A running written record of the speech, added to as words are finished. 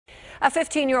A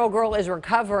 15-year-old girl is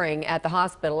recovering at the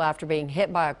hospital after being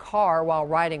hit by a car while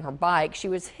riding her bike. She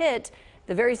was hit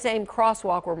the very same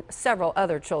crosswalk where several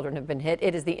other children have been hit.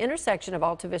 It is the intersection of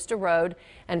Alta Vista Road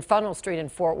and Funnel Street in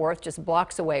Fort Worth, just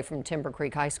blocks away from Timber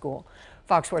Creek High School.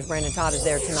 Fox 4's Brandon Todd is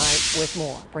there tonight with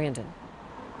more. Brandon.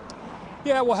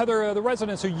 Yeah, well, Heather, the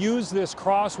residents who use this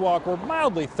crosswalk were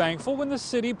mildly thankful when the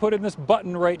city put in this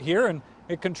button right here, and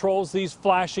it controls these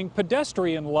flashing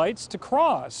pedestrian lights to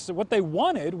cross. What they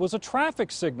wanted was a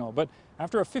traffic signal, but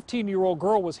after a 15-year-old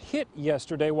girl was hit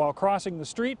yesterday while crossing the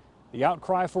street, the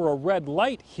outcry for a red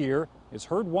light here is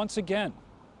heard once again.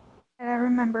 I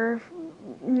remember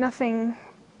nothing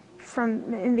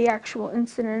in the actual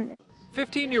incident.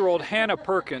 15-year-old Hannah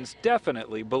Perkins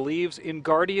definitely believes in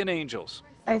guardian angels.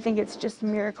 I think it's just a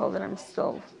miracle that I'm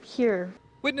still here.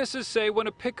 Witnesses say when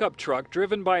a pickup truck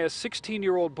driven by a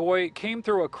 16-year-old boy came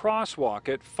through a crosswalk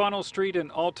at Funnel Street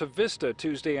in Alta Vista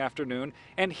Tuesday afternoon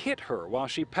and hit her while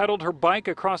she pedaled her bike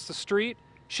across the street,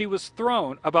 she was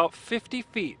thrown about 50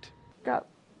 feet. Got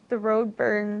the road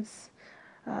burns.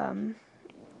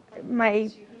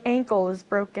 My ankle is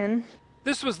broken.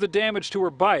 This was the damage to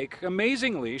her bike.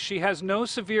 Amazingly, she has no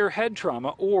severe head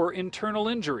trauma or internal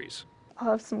injuries.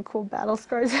 I'll have some cool battle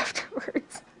scars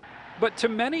afterwards. But to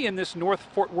many in this North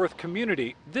Fort Worth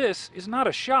community, this is not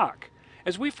a shock.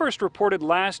 As we first reported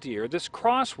last year, this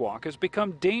crosswalk has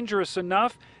become dangerous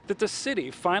enough that the city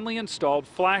finally installed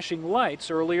flashing lights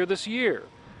earlier this year.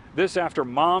 This after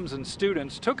moms and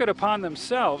students took it upon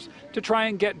themselves to try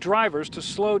and get drivers to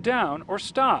slow down or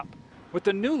stop. With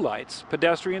the new lights,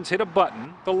 pedestrians hit a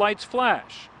button, the lights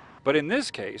flash. But in this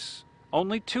case,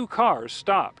 only 2 cars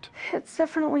stopped. It's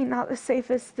definitely not the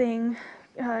safest thing.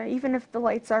 Even if the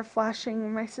lights are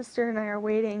flashing, my sister and I are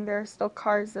waiting, there are still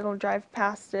cars that'll drive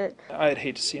past it. I'd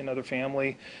hate to see another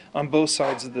family on both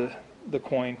sides of the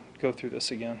coin go through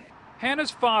this again.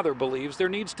 Hannah's father believes there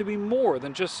needs to be more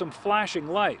than just some flashing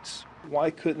lights.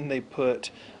 Why couldn't they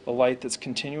put a light that's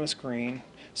continuous green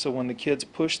so when the kids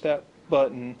push that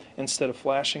button, instead of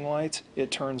flashing lights,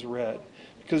 it turns red?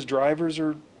 Because drivers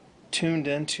are tuned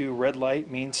into red light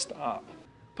means stop.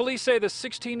 Police say the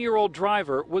 16-year-old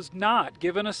driver was not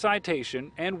given a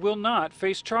citation and will not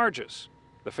face charges.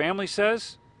 The family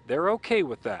says they're okay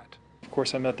with that. Of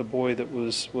course, I met the boy that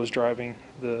was driving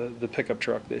the pickup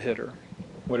truck that hit her.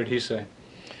 What did he say?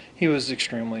 He was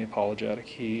extremely apologetic.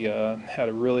 He had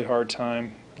a really hard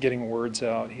time getting words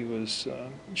out. He was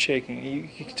shaking.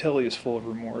 You could tell he was full of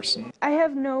remorse. I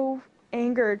have no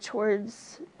anger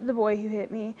towards the boy who hit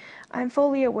me. I'm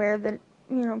fully aware that,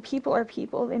 people are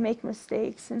people, they make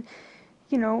mistakes, and,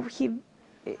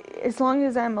 as long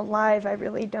as I'm alive, I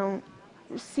really don't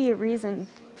see a reason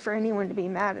for anyone to be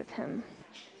mad at him.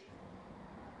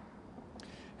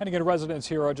 And again, residents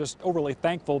here are just overly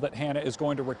thankful that Hannah is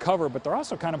going to recover, but they're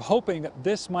also kind of hoping that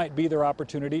this might be their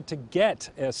opportunity to get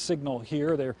a signal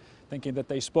here. They're thinking that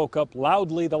they spoke up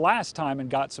loudly the last time and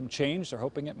got some change. They're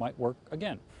hoping it might work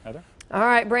again. Heather? All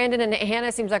right, Brandon, and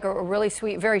Hannah seems like a really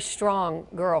sweet, very strong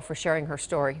girl for sharing her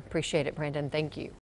story. Appreciate it, Brandon. Thank you.